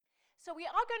So we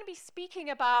are going to be speaking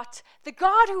about the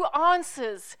God who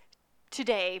answers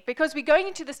today, because we're going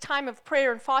into this time of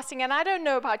prayer and fasting, and I don't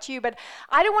know about you, but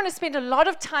I don't want to spend a lot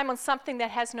of time on something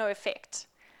that has no effect.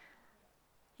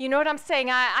 You know what I'm saying?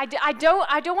 I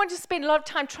don't want to spend a lot of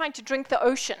time trying to drink the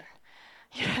ocean.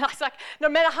 You know, it's like, no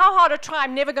matter how hard I try,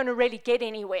 I'm never going to really get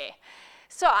anywhere.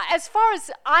 So as far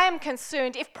as I am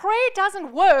concerned, if prayer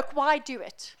doesn't work, why do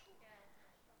it?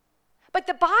 But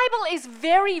the Bible is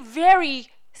very, very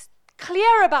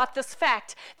clear about this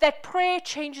fact that prayer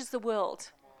changes the world.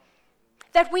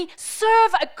 That we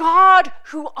serve a God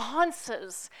who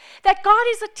answers. That God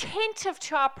is attentive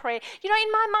to our prayer. You know,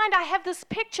 in my mind, I have this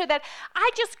picture that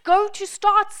I just go to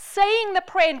start saying the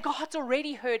prayer and God's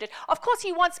already heard it. Of course,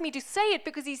 He wants me to say it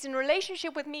because He's in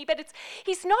relationship with me, but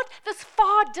He's not this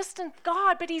far distant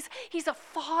God, but He's a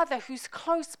Father who's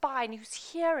close by and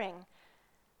who's hearing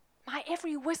my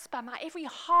every whisper, my every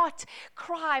heart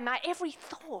cry, my every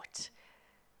thought.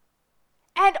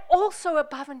 And also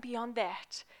above and beyond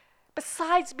that,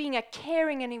 besides being a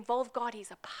caring and involved God, He's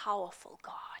a powerful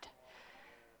God.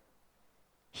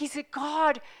 He's a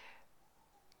God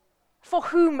for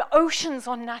whom oceans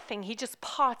are nothing. He just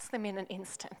parts them in an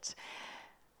instant.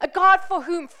 A God for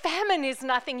whom famine is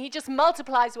nothing. He just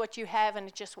multiplies what you have and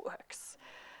it just works.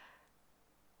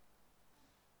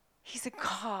 He's a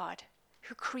God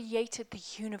who created the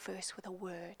universe with a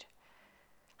word.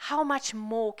 How much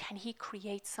more can He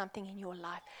create something in your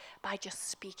life by just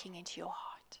speaking into your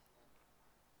heart?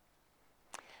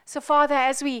 So, Father,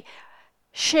 as we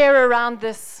share around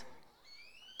this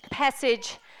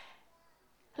passage,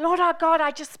 Lord our God,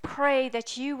 I just pray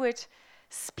that You would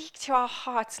speak to our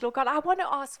hearts. Lord God, I want to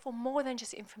ask for more than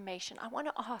just information. I want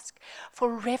to ask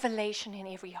for revelation in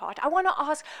every heart. I want to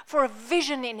ask for a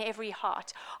vision in every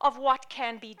heart of what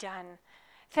can be done.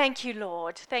 Thank You,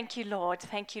 Lord. Thank You, Lord.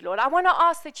 Thank You, Lord. I want to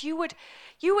ask that you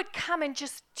would come and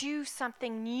just do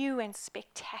something new and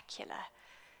spectacular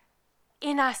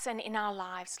in us and in our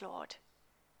lives, Lord.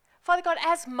 Father God,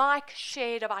 as Mike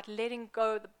shared about letting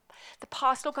go the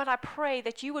past, Lord God, I pray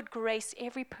that You would grace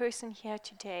every person here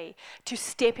today to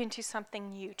step into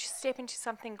something new, to step into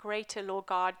something greater, Lord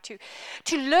God, to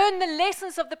learn the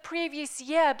lessons of the previous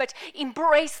year, but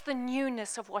embrace the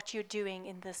newness of what You're doing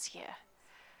in this year.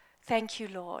 Thank You,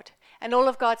 Lord. And all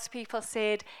of God's people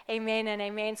said amen and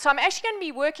amen. So I'm actually going to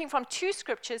be working from two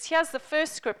scriptures. Here's the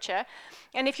first scripture.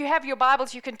 And if you have your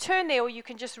Bibles, you can turn there or you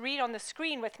can just read on the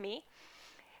screen with me.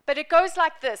 But it goes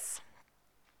like this.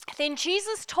 Then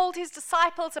Jesus told His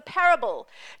disciples a parable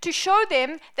to show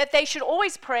them that they should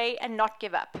always pray and not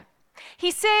give up. He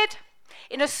said,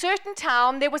 in a certain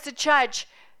town there was a judge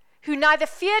who neither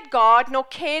feared God nor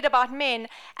cared about men,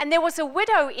 and there was a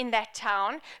widow in that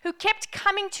town who kept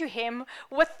coming to him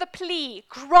with the plea,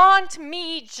 "Grant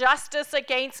me justice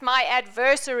against my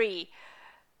adversary."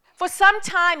 For some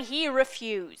time he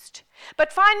refused.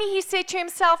 But finally he said to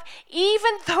himself,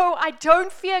 "Even though I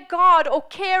don't fear God or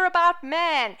care about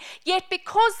man, yet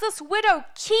because this widow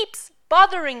keeps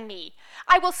bothering me,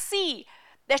 I will see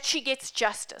that she gets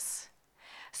justice,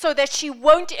 so that she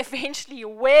won't eventually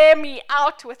wear me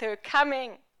out with her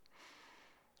coming."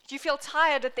 Do you feel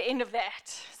tired at the end of that?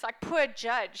 It's like, poor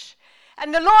judge.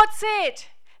 And the Lord said,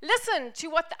 "Listen to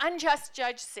what the unjust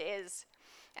judge says.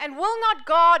 And will not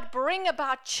God bring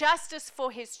about justice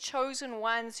for His chosen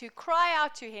ones who cry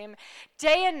out to Him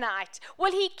day and night?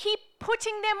 Will He keep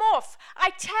putting them off? I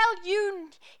tell you,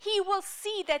 He will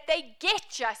see that they get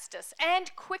justice,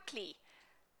 and quickly.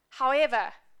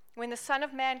 However, when the Son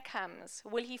of Man comes,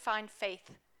 will He find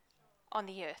faith on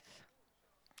the earth?"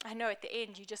 I know at the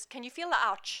end can you feel the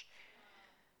ouch?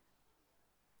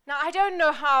 Now, I don't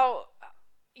know how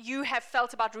you have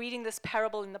felt about reading this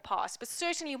parable in the past, but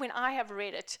certainly when I have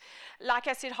read it, like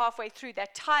I said halfway through,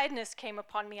 that tiredness came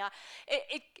upon me.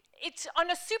 It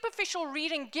on a superficial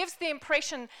reading gives the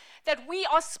impression that we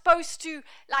are supposed to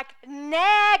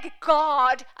nag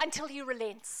God until He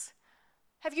relents.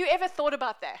 Have you ever thought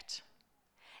about that?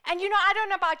 And I don't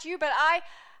know about you, but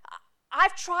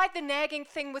I've tried the nagging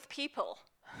thing with people.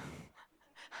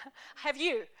 Have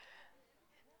you?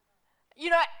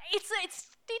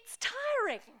 It's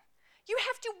tiring. You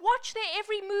have to watch their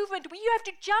every movement. You have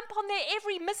to jump on their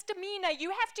every misdemeanor.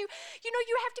 You have to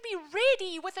be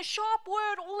ready with a sharp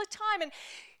word all the time. And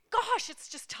gosh, it's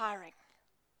just tiring.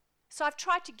 So I've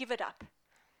tried to give it up.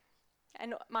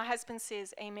 And my husband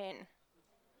says, amen.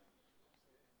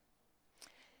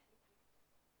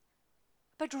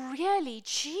 But really,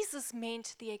 Jesus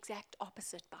meant the exact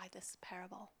opposite by this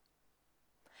parable.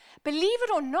 Believe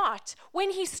it or not,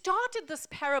 when he started this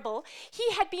parable,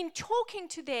 he had been talking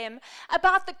to them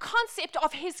about the concept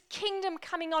of his kingdom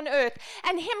coming on earth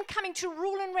and him coming to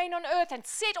rule and reign on earth and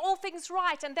set all things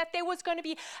right, and that there was going to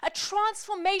be a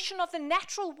transformation of the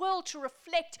natural world to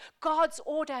reflect God's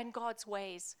order and God's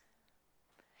ways.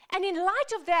 And in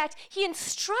light of that, he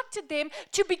instructed them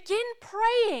to begin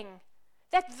praying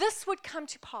that this would come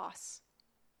to pass.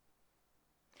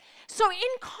 So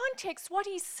in context, what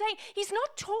he's saying, he's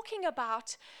not talking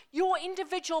about your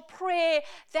individual prayer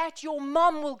that your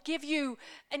mom will give you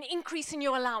an increase in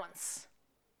your allowance.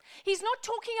 He's not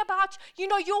talking about,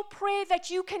 your prayer that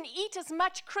you can eat as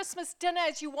much Christmas dinner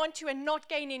as you want to and not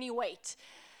gain any weight.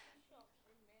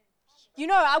 We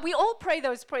all pray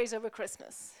those prayers over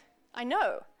Christmas. I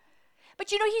know. But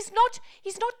he's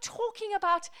not talking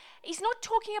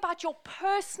about your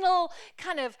personal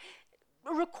kind of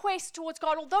request towards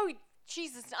God, although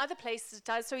Jesus in other places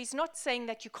does, so he's not saying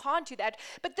that you can't do that.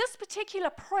 But this particular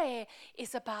prayer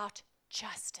is about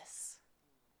justice.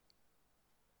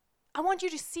 I want you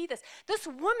to see this. This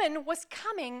woman was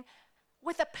coming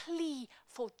with a plea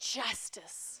for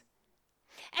justice.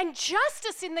 And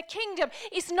justice in the kingdom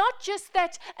is not just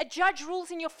that a judge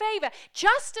rules in your favor.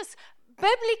 Justice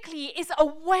biblically is a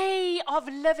way of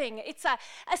living. It's a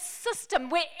system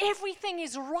where everything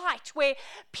is right, where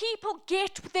people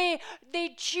get their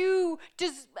due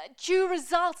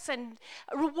results and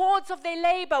rewards of their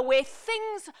labor, where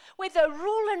the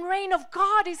rule and reign of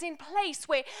God is in place,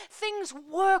 where things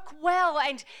work well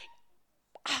and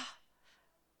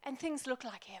things look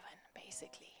like heaven,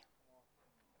 basically.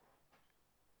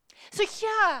 So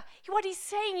here, what he's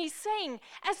saying,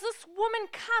 as this woman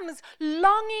comes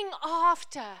longing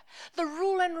after the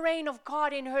rule and reign of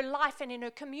God in her life and in her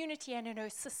community and in her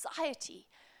society,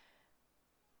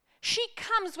 she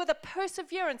comes with a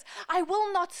perseverance. I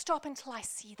will not stop until I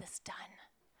see this done.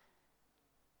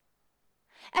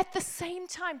 At the same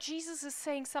time, Jesus is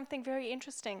saying something very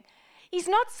interesting. He's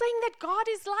not saying that God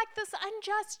is like this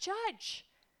unjust judge.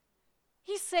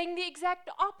 He's saying the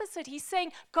exact opposite. He's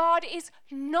saying God is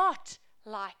not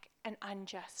like an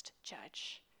unjust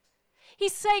judge.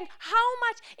 He's saying how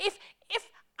much, if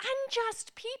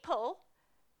unjust people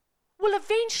will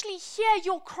eventually hear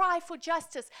your cry for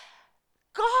justice,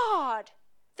 God,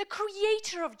 the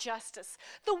creator of justice,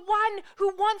 the one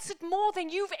who wants it more than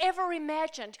you've ever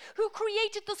imagined, who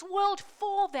created this world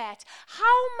for that, how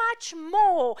much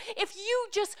more if you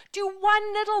just do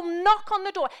one little knock on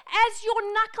the door, as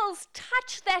your knuckles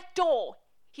touch that door,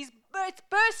 it's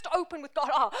burst open with God.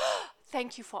 Oh,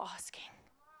 thank you for asking.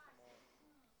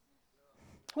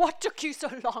 What took you so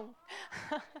long?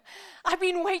 I've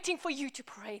been waiting for you to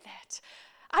pray that.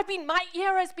 My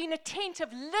ear has been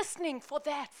attentive, listening for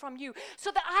that from you,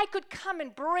 so that I could come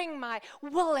and bring my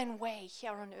will and way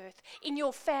here on earth, in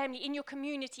your family, in your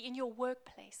community, in your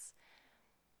workplace.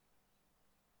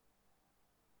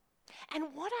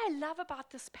 And what I love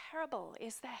about this parable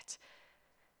is that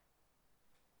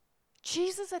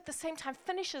Jesus at the same time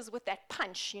finishes with that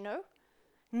punch,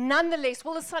 Nonetheless,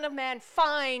 will the Son of Man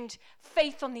find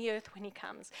faith on the earth when he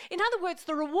comes? In other words,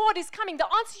 the reward is coming. The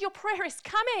answer to your prayer is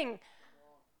coming.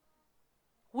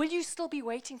 Will you still be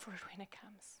waiting for it when it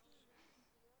comes?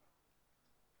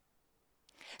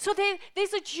 So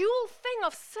there's a dual thing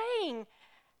of saying,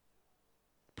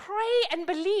 pray and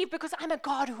believe because I'm a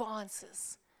God who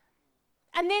answers.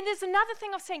 And then there's another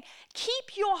thing of saying,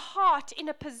 keep your heart in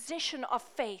a position of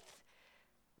faith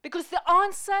because the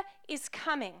answer is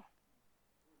coming.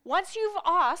 Once you've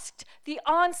asked, the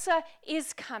answer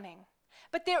is coming.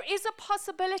 But there is a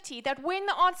possibility that when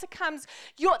the answer comes,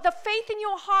 the faith in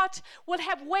your heart will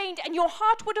have waned and your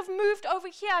heart would have moved over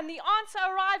here and the answer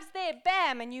arrives there,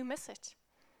 bam, and you miss it.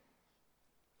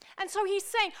 And so he's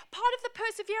saying part of the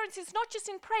perseverance is not just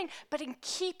in praying, but in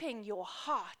keeping your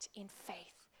heart in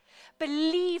faith.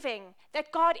 Believing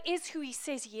that God is who he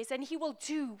says he is and he will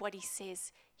do what he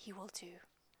says he will do.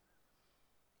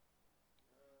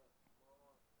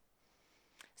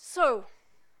 So,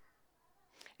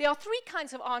 there are three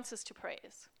kinds of answers to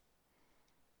prayers.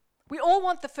 We all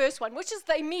want the first one, which is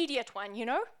the immediate one,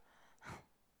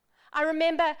 I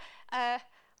remember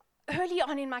early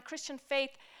on in my Christian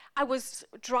faith, I was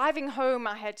driving home.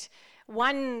 I had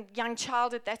one young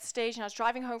child at that stage, and I was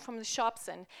driving home from the shops,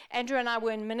 and Andrew and I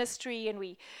were in ministry, and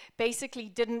we basically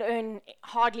didn't earn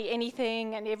hardly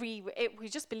anything, and we were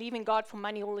just believing God for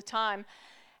money all the time.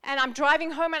 And I'm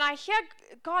driving home, and I hear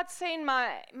God say in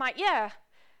my ear,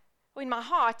 or in my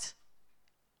heart,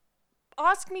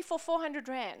 ask me for 400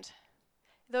 rand.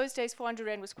 Those days, 400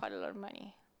 rand was quite a lot of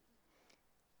money.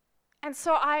 And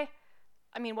so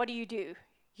what do?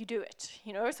 you do it,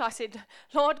 So I said,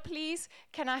 Lord, please,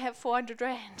 can I have 400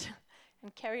 rand?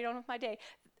 And carried on with my day.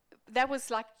 That was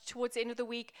like towards the end of the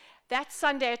week. That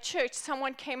Sunday at church,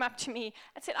 someone came up to me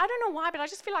and said, I don't know why, but I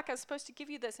just feel like I was supposed to give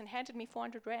you this, and handed me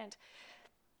 400 rand.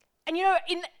 And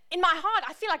in my heart,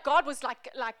 I feel like God was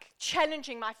like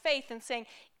challenging my faith and saying,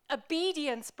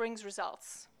 obedience brings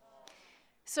results.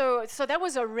 So that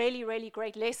was a really, really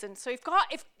great lesson. So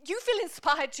if you feel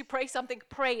inspired to pray something,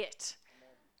 pray it.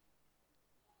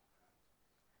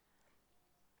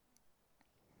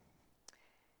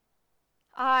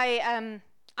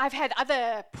 I've had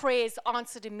other prayers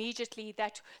answered immediately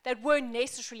that weren't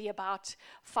necessarily about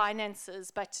finances,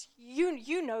 but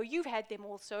you've had them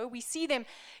also. We see them,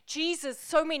 Jesus,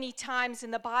 so many times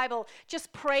in the Bible,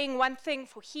 just praying one thing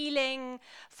for healing,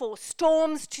 for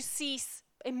storms to cease,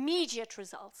 immediate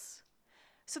results.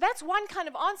 So that's one kind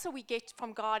of answer we get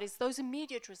from God, is those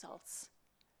immediate results.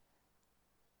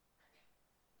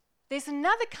 There's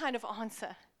another kind of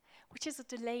answer, which is a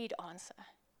delayed answer.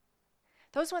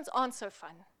 Those ones aren't so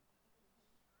fun.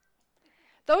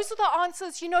 Those are the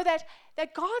answers,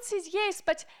 that God says yes,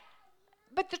 but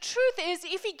the truth is,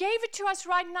 if he gave it to us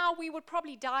right now, we would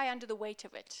probably die under the weight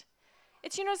of it.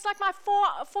 It's like my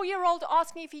four-year-old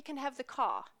asked me if he can have the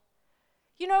car.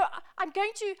 I'm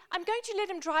going to let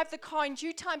him drive the car in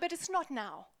due time, but it's not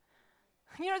now.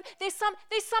 There's some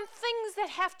things that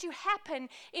have to happen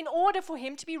in order for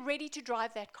him to be ready to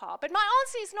drive that car. But my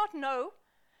answer is not no.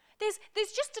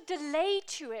 There's just a delay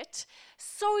to it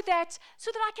so that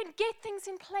I can get things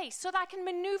in place, so that I can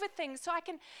maneuver things, so I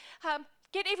can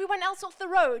get everyone else off the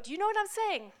road. You know what I'm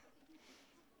saying?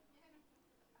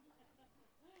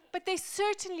 But there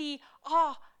certainly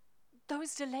are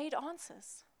those delayed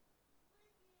answers.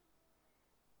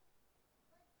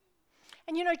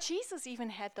 And Jesus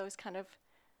even had those kind of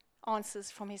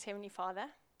answers from his Heavenly Father.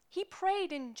 He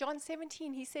prayed in John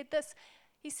 17. He said this.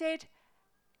 He said,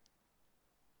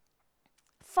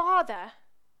 Father,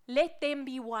 let them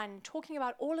be one. Talking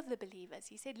about all of the believers.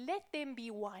 He said, let them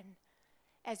be one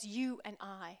as you and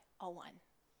I are one.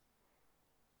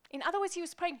 In other words, he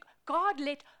was praying, God,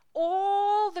 let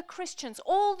all the Christians,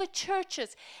 all the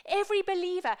churches, every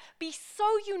believer be so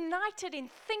united in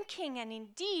thinking and in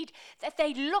deed that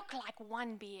they look like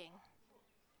one being.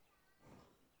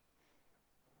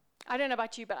 I don't know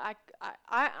about you, but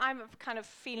I'm kind of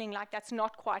feeling like that's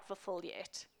not quite fulfilled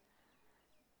yet.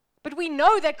 But we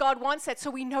know that God wants that,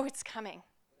 so we know it's coming.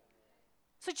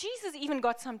 So Jesus even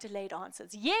got some delayed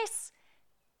answers. Yes,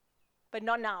 but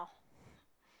not now.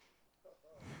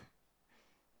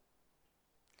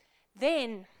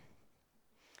 Then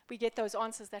we get those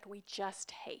answers that we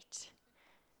just hate.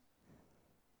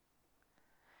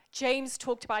 James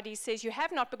talked about it. He says, you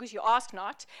have not because you ask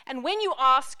not. And when you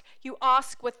ask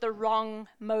with the wrong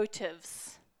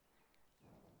motives.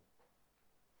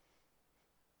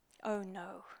 Oh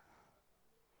no.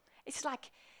 It's like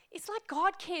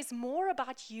God cares more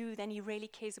about you than he really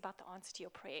cares about the answer to your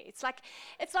prayer.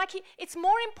 It's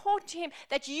more important to him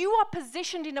that you are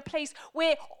positioned in a place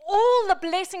where all the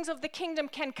blessings of the kingdom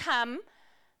can come,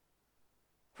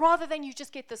 rather than you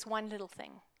just get this one little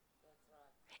thing.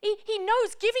 He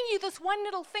knows giving you this one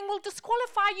little thing will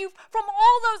disqualify you from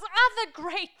all those other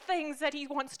great things that he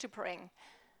wants to bring.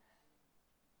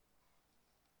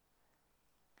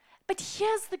 But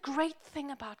here's the great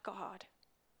thing about God.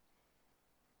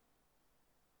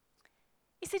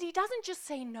 He said he doesn't just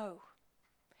say no.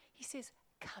 He says,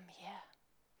 come here.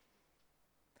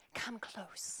 Come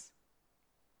close.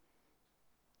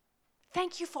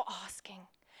 Thank you for asking,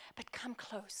 but come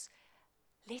close.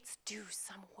 Let's do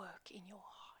some work in your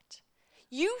heart.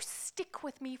 You stick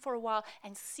with me for a while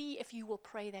and see if you will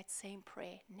pray that same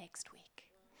prayer next week.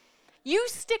 You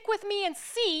stick with me and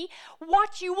see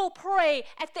what you will pray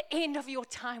at the end of your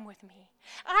time with me.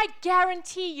 I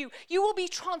guarantee you will be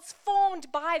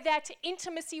transformed by that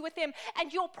intimacy with him,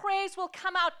 and your prayers will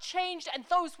come out changed, and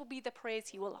those will be the prayers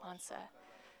he will answer.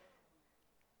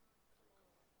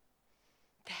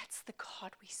 That's the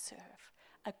God we serve,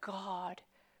 a God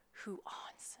who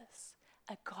answers,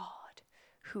 a God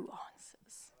who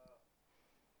answers.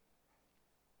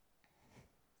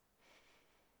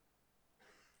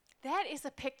 That is a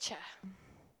picture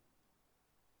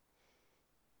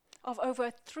of over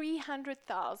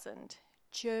 300,000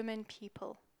 German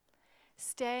people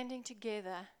standing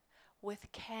together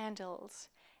with candles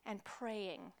and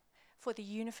praying for the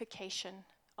unification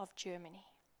of Germany.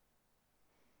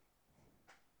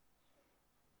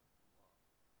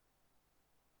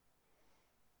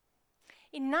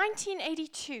 In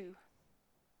 1982,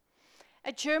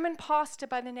 a German pastor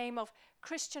by the name of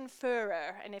Christian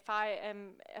Führer. And if I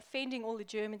am offending all the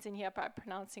Germans in here by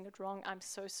pronouncing it wrong, I'm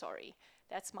so sorry.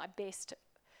 That's my best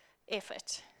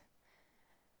effort.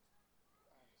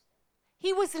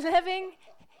 He was living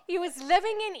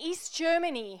in East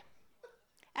Germany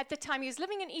at the time. He was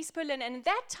living in East Berlin, and at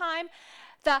that time,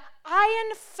 the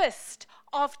iron fist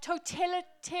of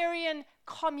totalitarian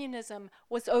communism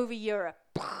was over Europe.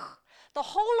 The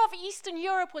whole of Eastern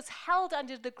Europe was held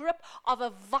under the grip of a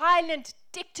violent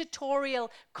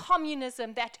dictatorial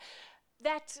communism that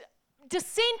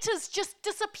dissenters just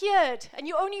disappeared, and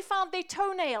you only found their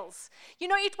toenails. You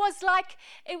know, it was like,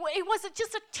 it was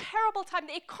just a terrible time.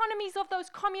 The economies of those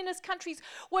communist countries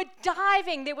were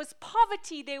diving. There was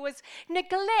poverty, there was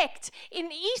neglect.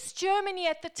 In East Germany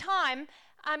at the time,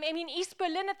 East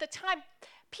Berlin at the time,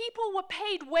 people were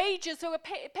paid wages. They were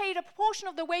paid a portion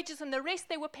of the wages, and the rest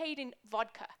they were paid in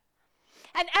vodka.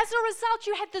 And as a result,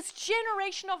 you had this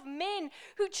generation of men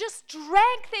who just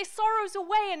drank their sorrows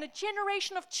away, and a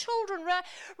generation of children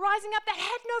rising up that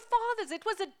had no fathers. It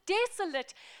was a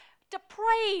desolate,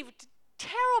 depraved,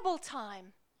 terrible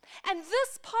time. And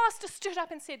this pastor stood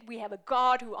up and said, we have a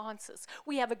God who answers.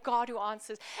 We have a God who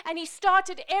answers. And he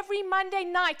started every Monday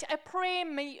night a prayer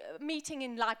meeting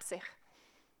in Leipzig.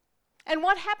 And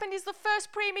what happened is the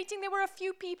first prayer meeting, there were a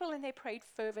few people and they prayed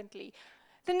fervently.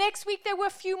 The next week there were a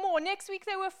few more. Next week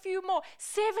there were a few more.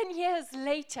 7 years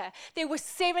later, there were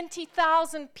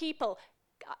 70,000 people.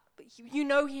 You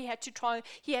know, he had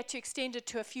to extend it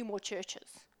to a few more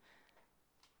churches.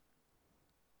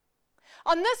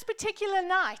 On this particular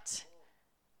night,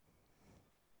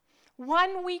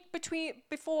 1 week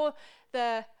before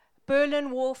the Berlin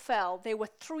Wall fell, there were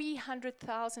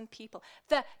 300,000 people.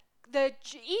 The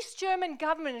East German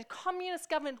government and communist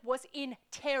government was in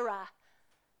terror.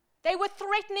 They were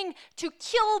threatening to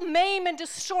kill, maim, and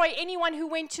destroy anyone who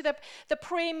went to the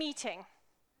prayer meeting.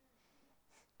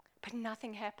 But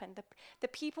nothing happened. The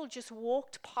people just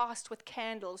walked past with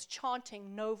candles,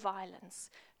 chanting, no violence,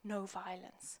 no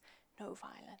violence, no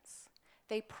violence.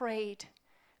 They prayed.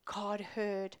 God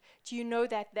heard. Do you know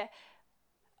that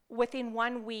within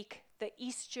 1 week, the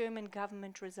East German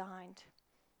government resigned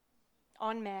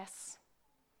en masse?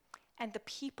 And the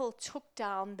people took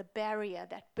down the barrier,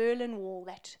 that Berlin Wall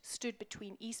that stood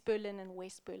between East Berlin and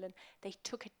West Berlin. They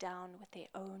took it down with their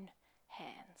own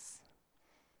hands.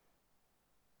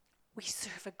 We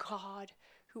serve a God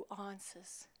who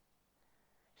answers.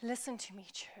 Listen to me,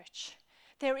 church.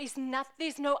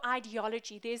 There's no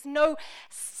ideology, there's no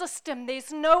system,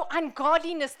 there's no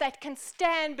ungodliness that can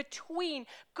stand between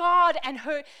God and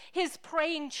his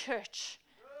praying church.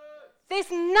 There's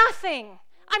nothing.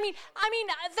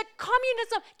 The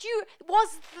communism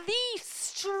was the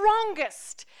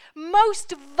strongest,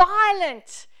 most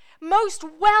violent, most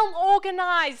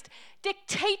well-organized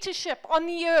dictatorship on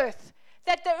the earth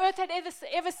that the earth had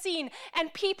ever seen.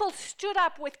 And people stood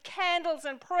up with candles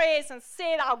and prayers and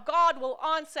said, our God will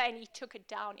answer, and he took it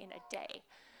down in a day.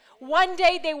 One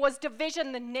day there was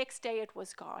division, the next day it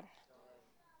was gone.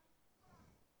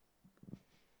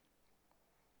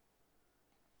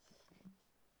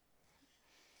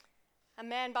 A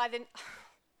man by the...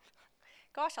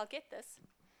 Gosh, I'll get this.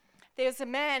 There's a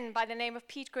man by the name of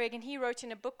Pete Greig, and he wrote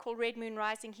in a book called Red Moon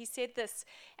Rising, he said this,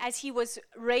 as he was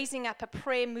raising up a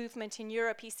prayer movement in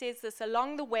Europe, he says this,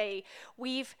 along the way,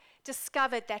 we've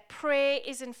discovered that prayer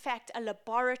is in fact a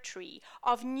laboratory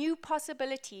of new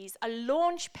possibilities, a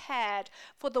launch pad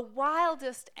for the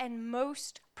wildest and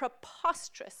most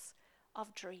preposterous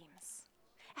of dreams.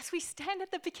 As we stand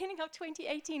at the beginning of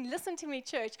 2018, listen to me,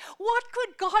 church. What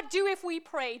could God do if we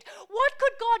prayed? What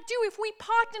could God do if we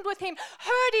partnered with him,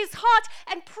 heard his heart,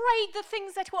 and prayed the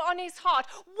things that were on his heart?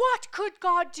 What could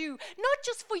God do? Not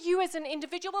just for you as an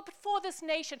individual, but for this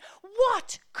nation.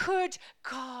 What could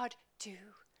God do?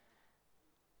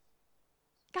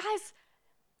 Guys,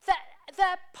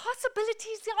 the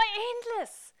possibilities are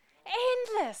endless.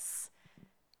 Endless.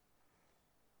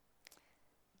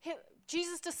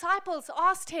 Jesus' disciples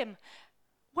asked him,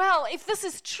 well, if this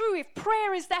is true, if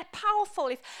prayer is that powerful,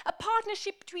 if a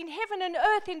partnership between heaven and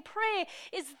earth in prayer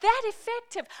is that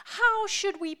effective, how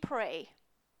should we pray?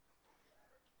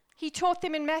 He taught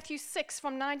them in Matthew 6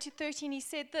 from 9 to 13. He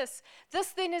said this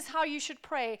then is how you should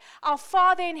pray. Our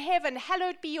Father in heaven,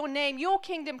 hallowed be your name. Your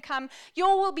kingdom come.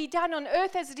 Your will be done on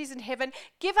earth as it is in heaven.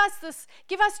 Give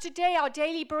us today our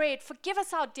daily bread. Forgive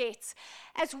us our debts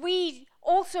as we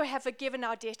also have forgiven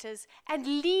our debtors. And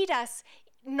lead us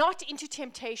not into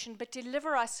temptation, but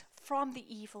deliver us from the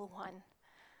evil one.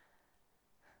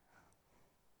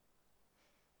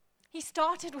 He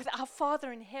started with our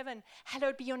Father in heaven,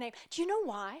 hallowed be your name. Do you know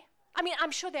why? I mean,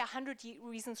 I'm sure there are 100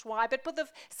 reasons why, but for the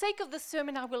sake of this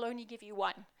sermon, I will only give you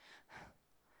one.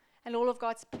 And all of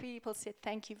God's people said,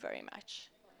 thank you very much.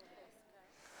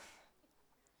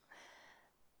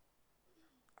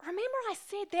 Remember I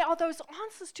said there are those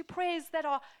answers to prayers that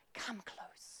are, come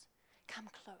close, come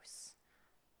close.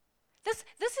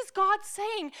 This is God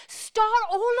saying, start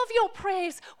all of your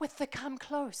prayers with the come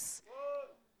close.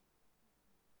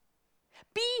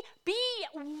 Be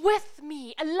with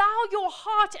me. Allow your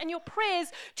heart and your prayers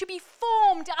to be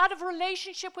formed out of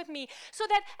relationship with me, so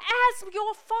that as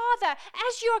your Father,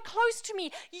 as you are close to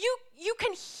me, you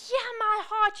can hear my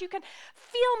heart, you can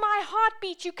feel my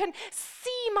heartbeat, you can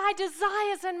see my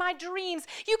desires and my dreams,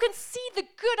 you can see the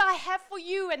good I have for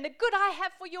you and the good I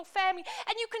have for your family,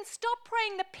 and you can stop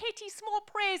praying the petty small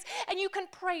prayers, and you can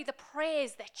pray the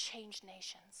prayers that change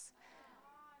nations.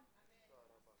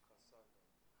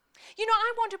 You know,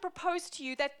 I want to propose to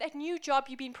you that new job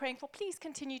you've been praying for, please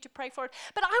continue to pray for it.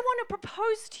 But I want to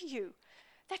propose to you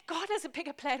that God has a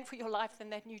bigger plan for your life than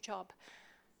that new job.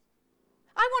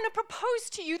 I want to propose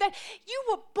to you that you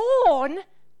were born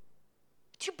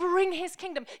to bring his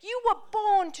kingdom. You were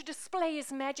born to display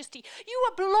his majesty. You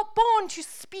were born to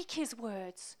speak his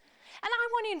words. And I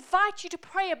want to invite you to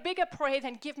pray a bigger prayer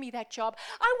than give me that job.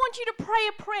 I want you to pray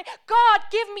a prayer, God,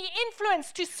 give me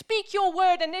influence to speak your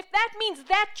word. And if that means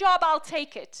that job, I'll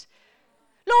take it.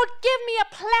 Lord, give me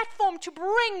a platform to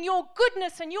bring your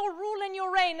goodness and your rule and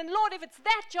your reign. And Lord, if it's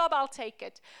that job, I'll take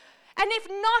it. And if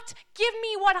not, give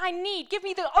me what I need. Give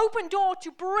me the open door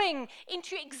to bring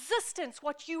into existence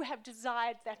what you have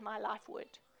desired that my life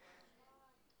would.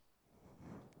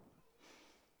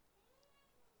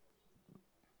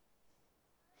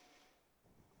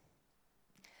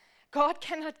 God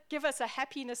cannot give us a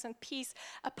happiness and peace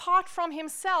apart from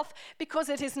himself, because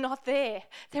it is not there.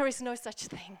 There is no such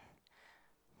thing,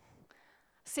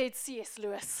 said C.S.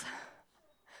 Lewis.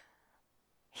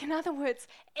 In other words,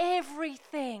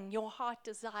 everything your heart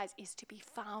desires is to be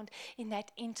found in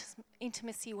that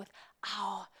intimacy with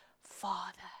our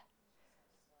Father.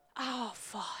 Our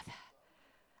Father.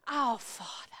 Our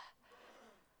Father.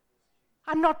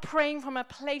 I'm not praying from a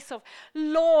place of,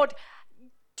 Lord,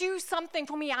 do something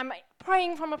for me. I'm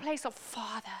praying from a place of,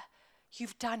 Father,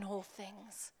 you've done all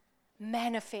things.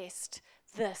 Manifest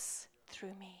this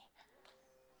through me.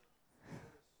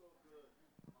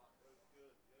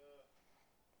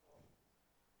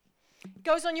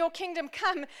 Goes on, your kingdom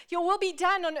come, your will be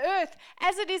done on earth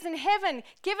as it is in heaven.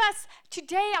 Give us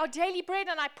today our daily bread.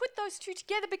 And I put those two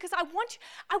together because I want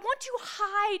to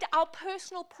hide our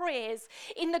personal prayers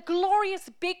in the glorious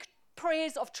big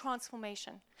prayers of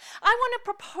transformation. I want to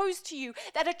propose to you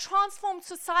that a transformed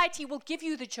society will give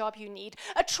you the job you need.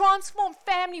 A transformed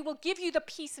family will give you the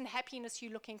peace and happiness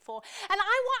you're looking for. And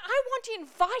I want to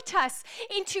invite us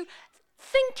into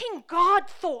thinking God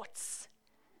thoughts.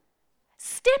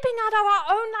 Stepping out of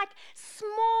our own like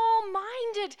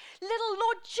small-minded little,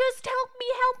 Lord, just help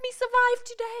me survive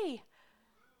today.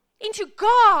 Into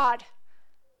God.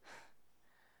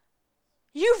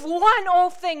 You've won all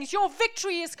things. Your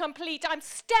victory is complete. I'm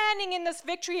standing in this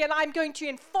victory and I'm going to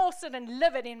enforce it and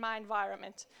live it in my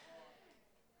environment.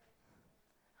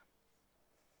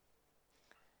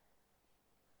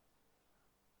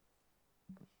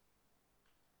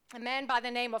 A man by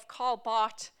the name of Karl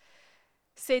Barth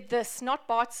said this, not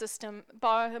Bart Simpson,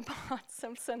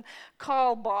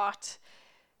 Karl Barth.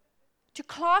 To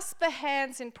clasp the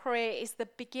hands in prayer is the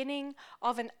beginning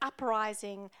of an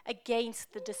uprising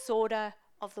against the disorder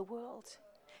of the world.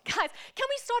 Guys, can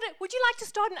we start it? Would you like to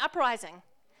start an uprising?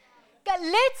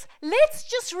 Let's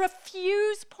just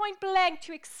refuse point blank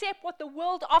to accept what the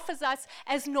world offers us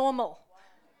as normal.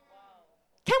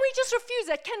 Can we just refuse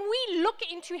it? Can we look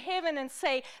into heaven and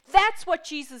say, that's what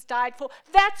Jesus died for.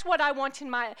 That's what I want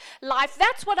in my life.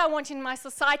 That's what I want in my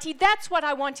society. That's what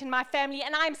I want in my family.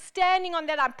 And I'm standing on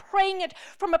that. I'm praying it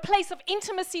from a place of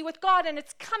intimacy with God. And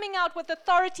it's coming out with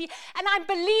authority. And I'm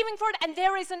believing for it. And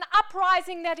there is an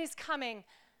uprising that is coming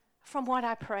from what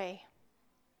I pray.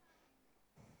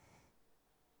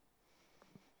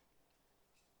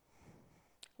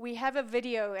 We have a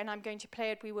video, and I'm going to play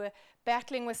it. We were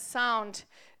battling with sound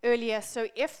earlier, so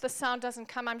if the sound doesn't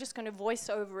come, I'm just going to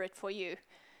voice over it for you.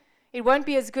 It won't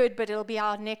be as good, but it'll be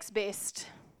our next best.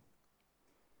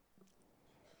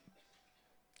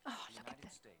 Oh, look at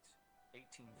this. United States,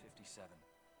 1857.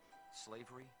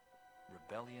 Slavery,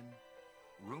 rebellion,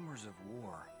 rumors of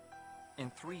war. In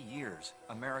 3 years,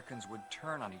 Americans would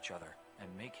turn on each other and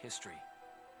make history.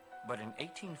 But in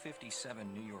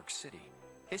 1857 New York City,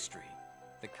 history,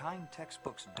 the kind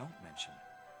textbooks don't mention,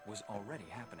 was already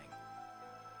happening.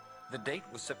 The date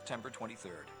was September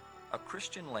 23rd, a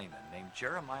Christian layman named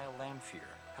Jeremiah Lanphier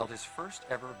held his first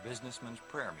ever businessman's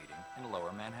prayer meeting in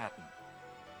Lower Manhattan.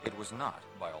 It was not,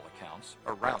 by all accounts,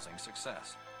 a rousing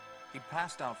success. He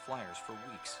passed out flyers for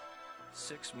weeks.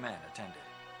 6 men attended.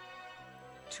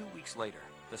 2 weeks later,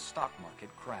 the stock market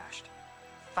crashed.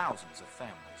 Thousands of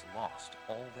families lost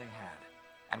all they had,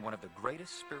 and one of the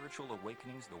greatest spiritual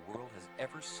awakenings the world has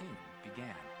ever seen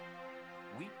began.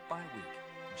 Week by week,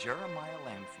 Jeremiah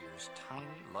Lanphier's tiny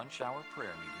lunch hour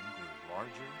prayer meeting grew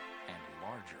larger and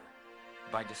larger.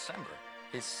 By December,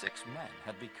 his 6 men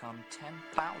had become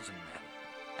 10,000 men,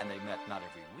 and they met not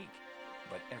every week,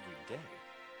 but every day.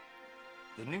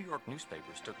 The New York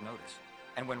newspapers took notice,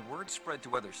 and when word spread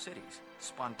to other cities,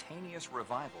 spontaneous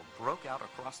revival broke out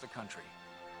across the country.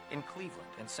 In Cleveland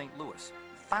and St. Louis,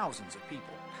 thousands of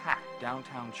people packed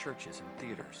downtown churches and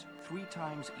theaters 3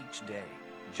 times each day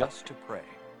just to pray.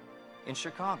 In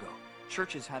Chicago,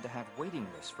 churches had to have waiting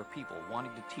lists for people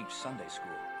wanting to teach Sunday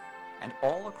school. And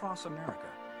all across America,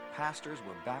 pastors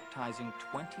were baptizing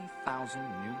 20,000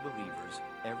 new believers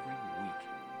every week.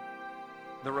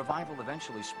 The revival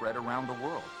eventually spread around the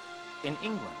world. In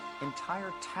England,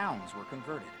 entire towns were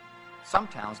converted. Some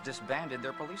towns disbanded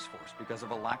their police force because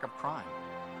of a lack of crime.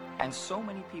 And so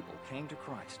many people came to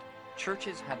Christ,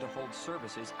 churches had to hold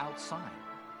services outside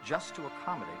just to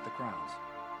accommodate the crowds.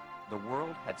 The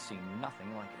world had seen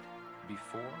nothing like it,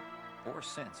 before or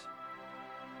since.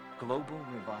 Global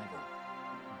revival.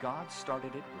 God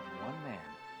started it with one man.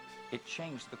 It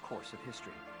changed the course of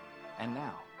history. And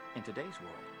now, in today's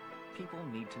world, people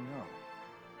need to know,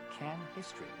 can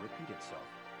history repeat itself?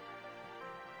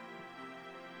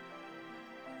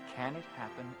 Can it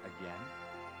happen again?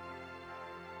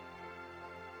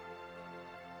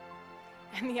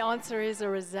 And the answer is a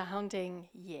resounding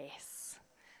yes.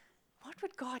 What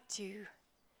would God do?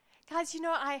 Guys,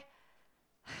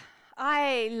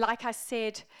 I like I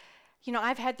said,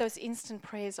 I've had those instant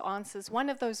prayers answers. One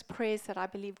of those prayers that I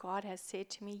believe God has said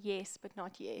to me, yes, but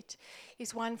not yet,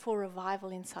 is one for revival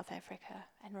in South Africa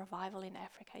and revival in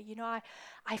Africa.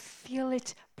 I feel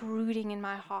it brooding in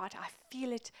my heart. I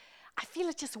feel it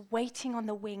just waiting on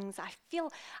the wings. I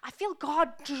feel God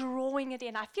drawing it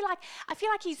in. I feel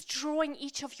like He's drawing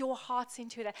each of your hearts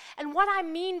into that. And what I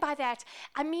mean by that,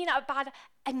 I mean about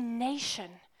a nation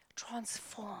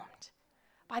transformed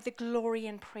by the glory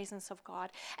and presence of God.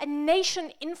 A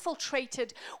nation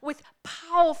infiltrated with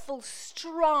powerful,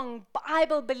 strong,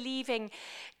 Bible-believing,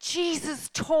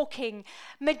 Jesus-talking,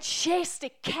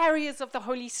 majestic carriers of the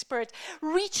Holy Spirit,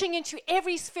 reaching into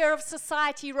every sphere of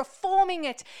society, reforming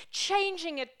it,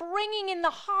 changing it, bringing in the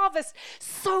harvest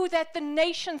so that the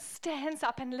nation stands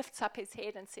up and lifts up his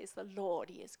head and says, the Lord,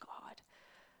 He is God.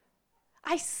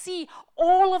 I see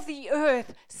all of the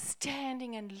earth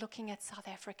standing and looking at South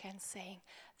Africa and saying,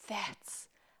 that's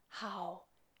how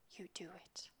you do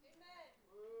it. Amen.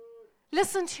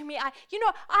 Listen to me.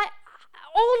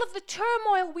 All of the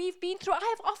turmoil we've been through,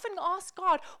 I have often asked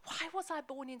God, why was I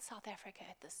born in South Africa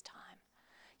at this time?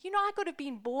 I could have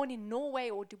been born in Norway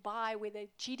or Dubai where the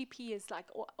GDP is like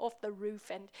off the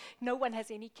roof and no one has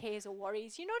any cares or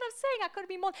worries. You know what I'm saying? I could have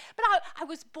been born. But I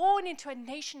was born into a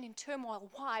nation in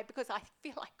turmoil. Why? Because I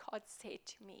feel like God said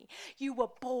to me, you were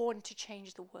born to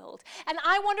change the world. And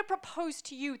I want to propose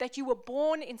to you that you were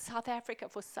born in South Africa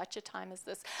for such a time as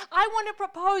this. I want to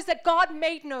propose that God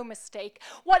made no mistake.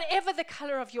 Whatever the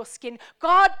color of your skin,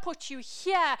 God put you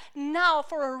here now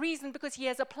for a reason because He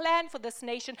has a plan for this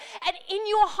nation. And in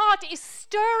your heart is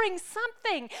stirring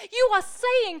something. You are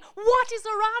saying what is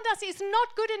around us is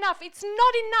not good enough. It's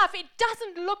not enough. It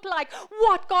doesn't look like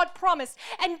what God promised.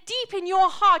 And deep in your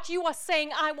heart you are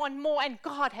saying, I want more. And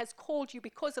God has called you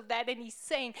because of that. And He's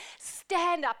saying,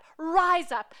 stand up,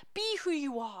 rise up, be who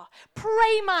you are.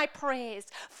 Pray my prayers.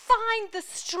 Find the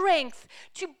strength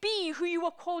to be who you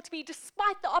are called to be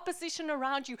despite the opposition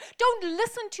around you. Don't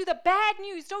listen to the bad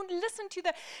news. Don't listen to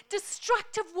the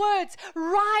destructive words.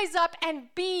 Rise up and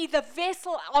be the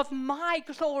vessel of my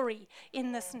glory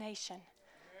in this nation.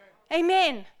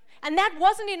 Amen. And that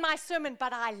wasn't in my sermon,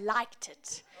 but I liked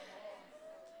it.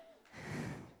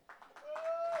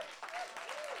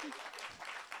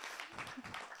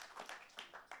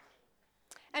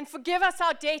 And forgive us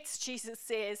our debts, Jesus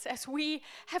says, as we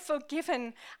have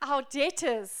forgiven our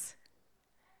debtors.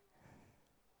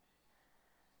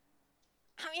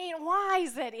 Why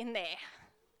is that in there?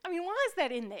 Why is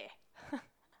that in there?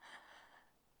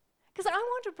 Because I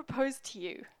want to propose to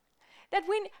you that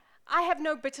when I have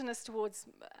no bitterness towards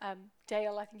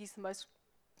Dale, I think he's the most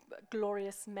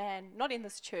glorious man, not in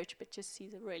this church, but just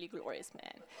he's a really glorious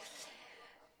man.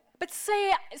 But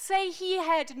say he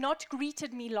had not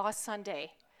greeted me last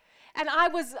Sunday, And I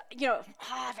was,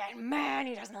 that man,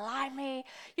 he doesn't like me.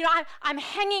 I'm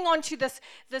hanging on to this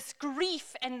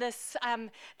grief and this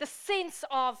the sense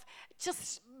of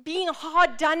just being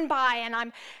hard done by, and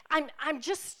I'm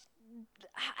just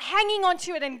hanging on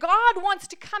to it. And God wants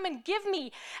to come and give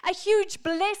me a huge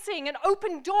blessing, an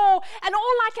open door. And all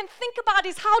I can think about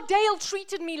is how Dale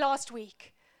treated me last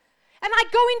week. And I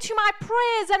go into my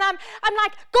prayers, and I'm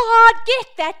like, God, get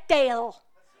that Dale.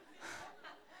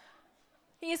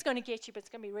 He is going to get you, but it's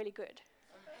going to be really good.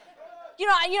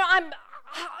 I'm all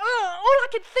I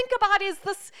can think about is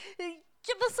this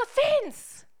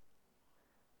offense.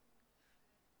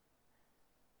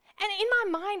 And in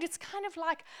my mind, it's kind of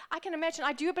like, I can imagine,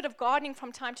 I do a bit of gardening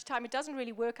from time to time. It doesn't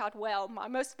really work out well.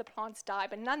 Most of the plants die,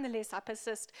 but nonetheless, I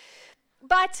persist.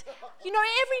 But, every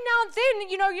now and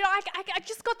then, I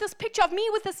just got this picture of me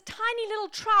with this tiny little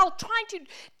trowel trying to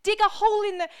dig a hole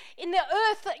in the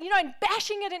earth, and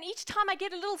bashing it. And each time I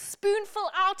get a little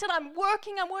spoonful out, and I'm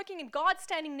working, and God's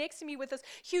standing next to me with this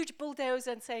huge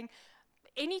bulldozer and saying,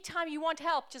 anytime you want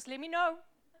help, just let me know.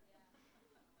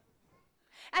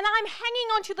 And I'm hanging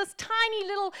onto this tiny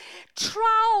little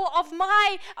trowel of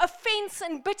my offense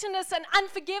and bitterness and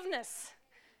unforgiveness.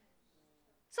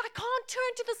 So I can't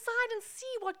turn to the side and see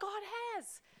what God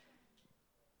has.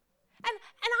 And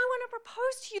I want to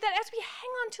propose to you that as we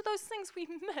hang on to those things, we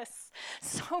miss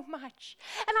so much.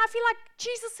 And I feel like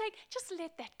Jesus saying, just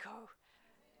let that go.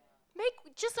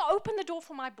 Just open the door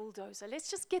for my bulldozer. Let's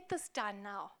just get this done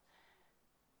now.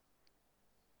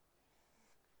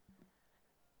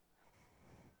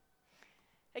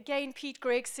 Again, Pete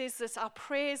Greig says this, our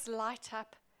prayers light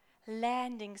up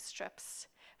landing strips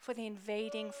for the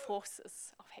invading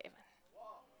forces of heaven.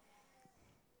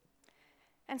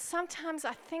 And sometimes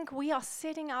I think we are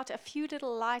setting out a few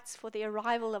little lights for the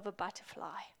arrival of a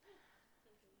butterfly.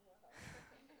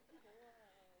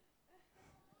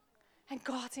 And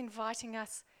God's inviting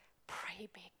us, pray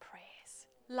big prayers.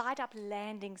 Light up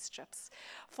landing strips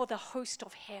for the host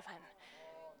of heaven.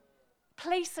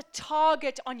 Place a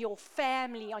target on your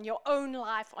family, on your own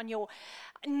life, on your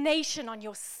nation, on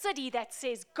your city that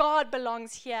says God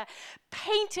belongs here.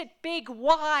 Paint it big,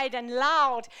 wide, and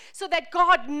loud so that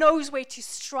God knows where to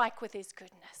strike with his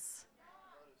goodness.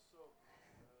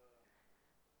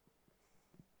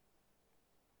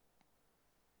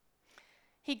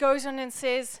 He goes on and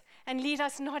says, and lead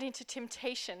us not into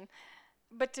temptation,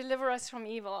 but deliver us from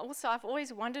evil. Also, I've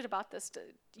always wondered about this.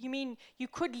 You mean you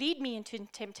could lead me into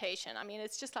temptation? I mean,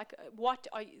 it's just like, what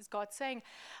is God saying?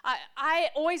 I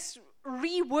always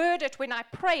reword it when I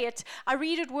pray it. I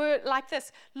read it word like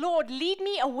this: Lord, lead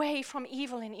me away from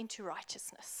evil and into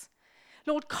righteousness.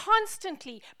 Lord,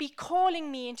 constantly be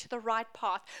calling me into the right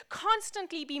path.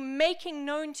 Constantly be making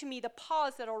known to me the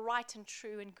paths that are right and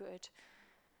true and good.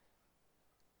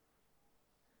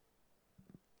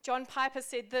 John Piper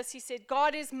said this, he said,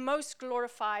 God is most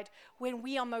glorified when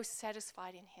we are most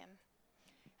satisfied in him.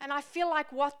 And I feel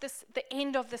like what the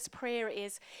end of this prayer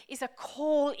is a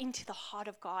call into the heart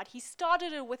of God. He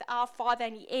started it with our Father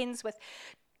and he ends with,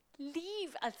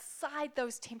 leave aside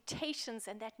those temptations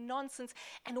and that nonsense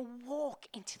and walk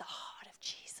into the heart of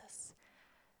Jesus.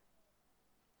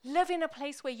 Live in a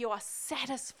place where you are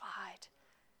satisfied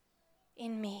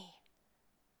in me.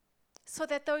 So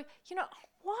that though,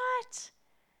 what?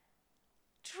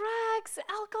 Drugs,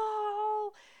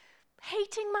 alcohol,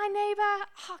 hating my neighbor.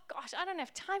 Oh gosh, I don't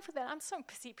have time for that. I'm so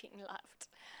busy being loved.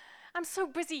 I'm so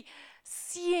busy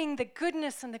seeing the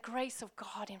goodness and the grace of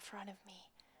God in front of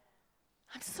me.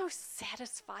 I'm so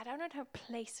satisfied. I don't have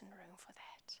place and room for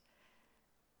that.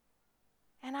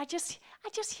 And I just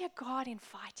hear God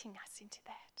inviting us into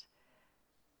that.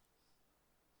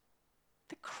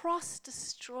 The cross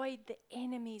destroyed the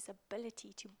enemy's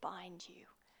ability to bind you.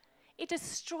 It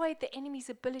destroyed the enemy's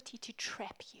ability to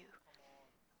trap you.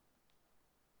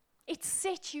 It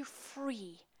set you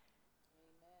free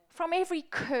from every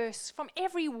curse, from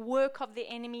every work of the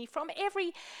enemy, from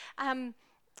every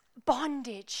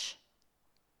bondage.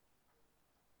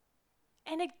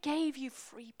 And it gave you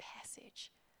free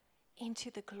passage into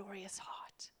the glorious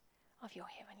heart of your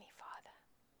Heavenly Father.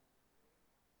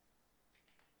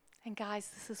 And guys,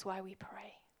 this is why we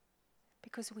pray.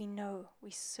 Because we know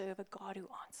we serve a God who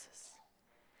answers.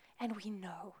 And we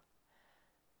know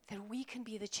that we can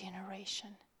be the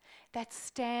generation that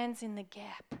stands in the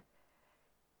gap,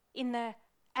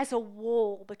 as a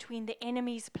wall between the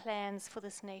enemy's plans for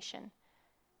this nation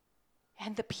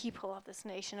and the people of this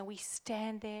nation. And we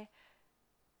stand there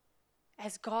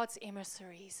as God's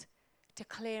emissaries,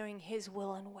 declaring his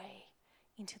will and way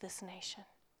into this nation.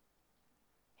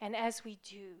 And as we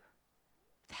do,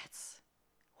 that's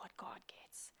what God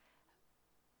gets.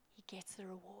 he gets the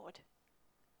reward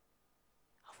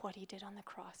of what he did on the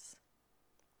cross.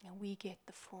 And we get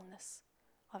the fullness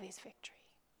of his victory.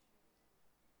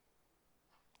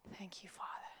 Thank you, Father.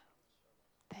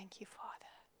 Thank you, Father.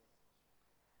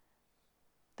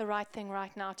 The right thing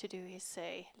right now to do is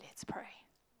say, let's pray.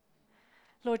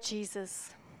 Lord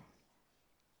Jesus,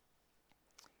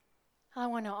 I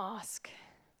want to ask,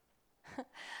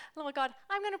 Lord God,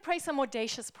 I'm going to pray some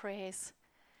audacious prayers.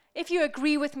 If you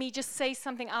agree with me, just say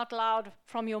something out loud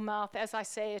from your mouth as I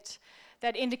say it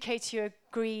that indicates you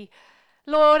agree.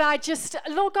 Lord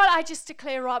God, I just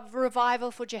declare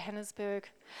revival for Johannesburg.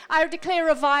 I declare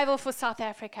revival for South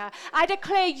Africa. I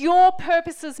declare your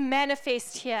purposes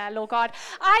manifest here, Lord God.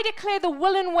 I declare the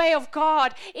will and way of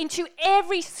God into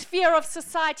every sphere of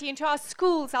society, into our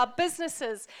schools, our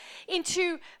businesses,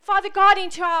 into, Father God,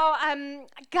 into our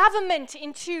government,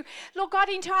 into, Lord God,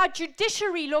 into our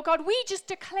judiciary, Lord God. We just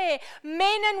declare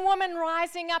men and women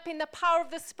rising up in the power of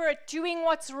the Spirit, doing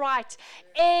what's right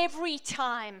every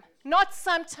time. Not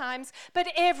sometimes, but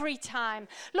every time.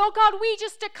 Lord God, we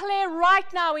just declare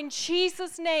right now in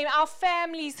Jesus' name, our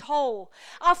families whole,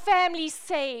 our families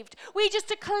saved. We just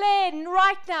declare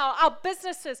right now our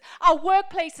businesses, our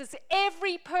workplaces,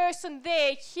 every person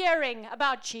there hearing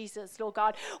about Jesus, Lord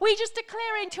God. We just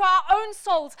declare into our own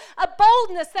souls a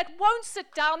boldness that won't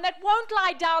sit down, that won't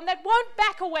lie down, that won't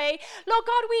back away. Lord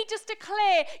God, we just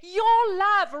declare your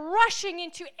love rushing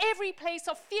into every place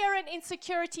of fear and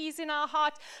insecurities in our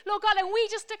heart. Lord God, and we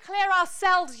just declare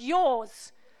ourselves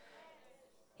yours.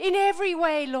 In every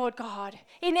way, Lord God,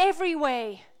 in every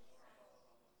way.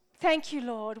 Thank you,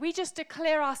 Lord. We just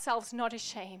declare ourselves not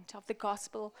ashamed of the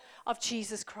gospel of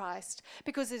Jesus Christ,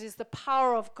 because it is the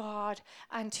power of God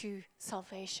unto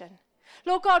salvation.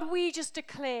 Lord God, we just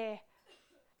declare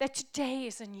that today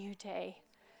is a new day.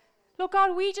 Lord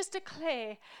God, we just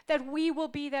declare that we will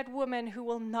be that woman who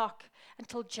will knock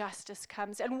until justice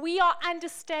comes. And we are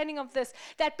understanding of this,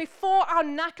 that before our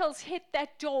knuckles hit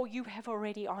that door, you have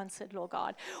already answered, Lord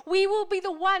God. We will be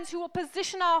the ones who will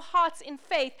position our hearts in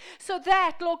faith so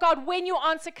that, Lord God, when your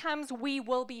answer comes, we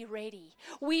will be ready.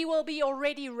 We will be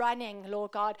already running,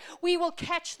 Lord God. We will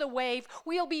catch the wave.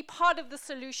 We'll be part of the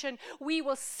solution. We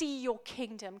will see your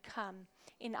kingdom come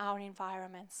in our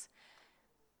environments.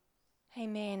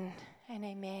 Amen and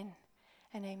amen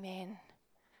and amen.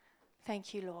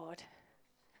 Thank you, Lord.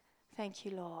 Thank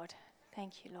you, Lord.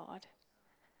 Thank you, Lord.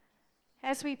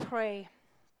 As we pray,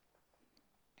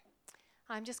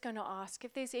 I'm just going to ask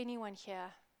if there's anyone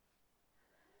here.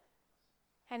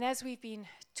 And as we've been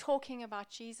talking about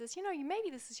Jesus, maybe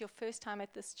this is your first time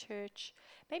at this church.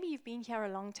 Maybe you've been here a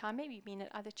long time. Maybe you've been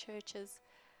at other churches.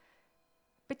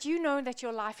 But you know that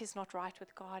your life is not right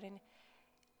with God.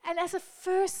 And as a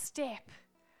first step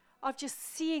of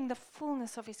just seeing the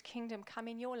fullness of his kingdom come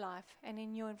in your life and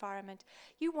in your environment,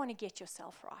 you want to get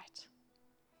yourself right.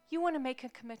 You want to make a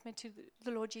commitment to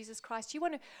the Lord Jesus Christ. You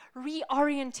want to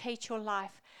reorientate your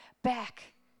life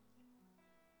back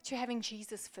to having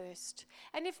Jesus first.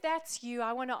 And if that's you,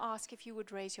 I want to ask if you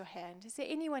would raise your hand. Is there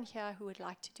anyone here who would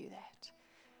like to do that?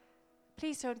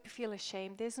 Please don't feel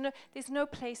ashamed. There's no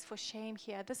place for shame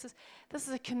here. This is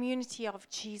a community of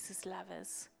Jesus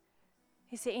lovers.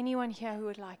 Is there anyone here who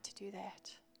would like to do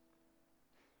that?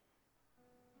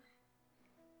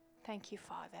 Thank you,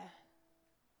 Father.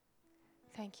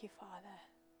 Thank you, Father.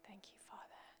 Thank you,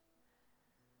 Father.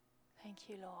 Thank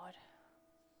you, Lord.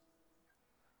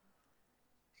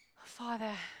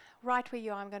 Father, right where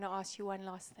you are, I'm going to ask you one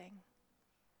last thing.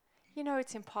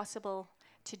 It's impossible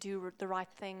to do the right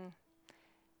thing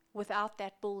without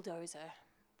that bulldozer,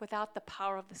 without the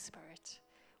power of the Spirit,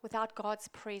 without God's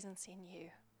presence in you,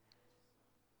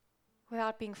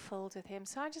 without being filled with him.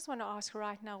 So I just want to ask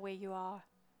right now where you are,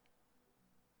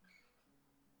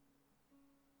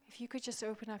 if you could just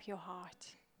open up your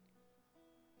heart.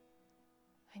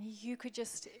 And you could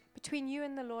just, between you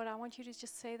and the Lord, I want you to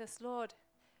just say this: Lord,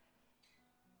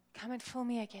 come and fill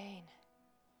me again.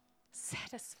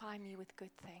 Satisfy me with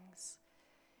good things.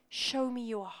 Show me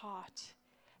your heart.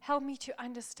 Help me to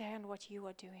understand what you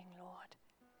are doing, Lord.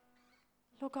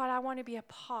 Lord God, I want to be a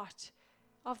part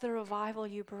of the revival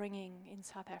you're bringing in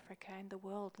South Africa and the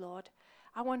world, Lord.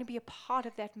 I want to be a part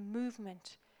of that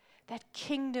movement, that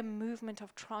kingdom movement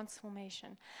of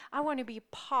transformation. I want to be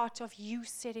a part of you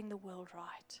setting the world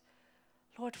right.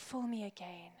 Lord, fill me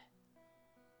again.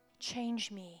 Change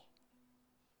me.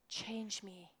 Change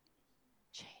me.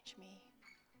 Change me.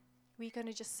 We're going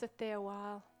to just sit there a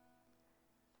while.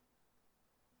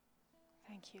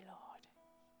 Thank you, Lord.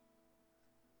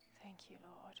 Thank you,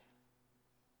 Lord.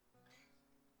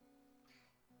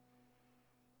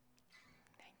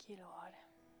 Thank you, Lord.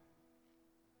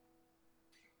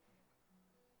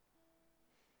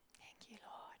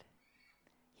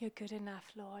 You're good enough,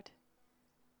 Lord.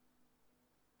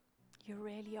 You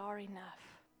really are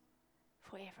enough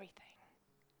for everything.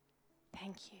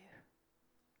 Thank you.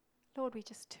 Lord, we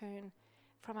just turn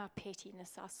from our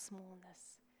pettiness, our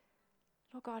smallness,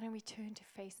 Lord God, and we turn to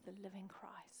face the living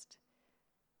Christ,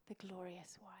 the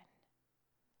glorious one.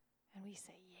 And we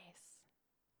say yes.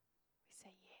 We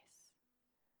say yes.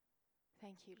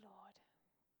 Thank you, Lord.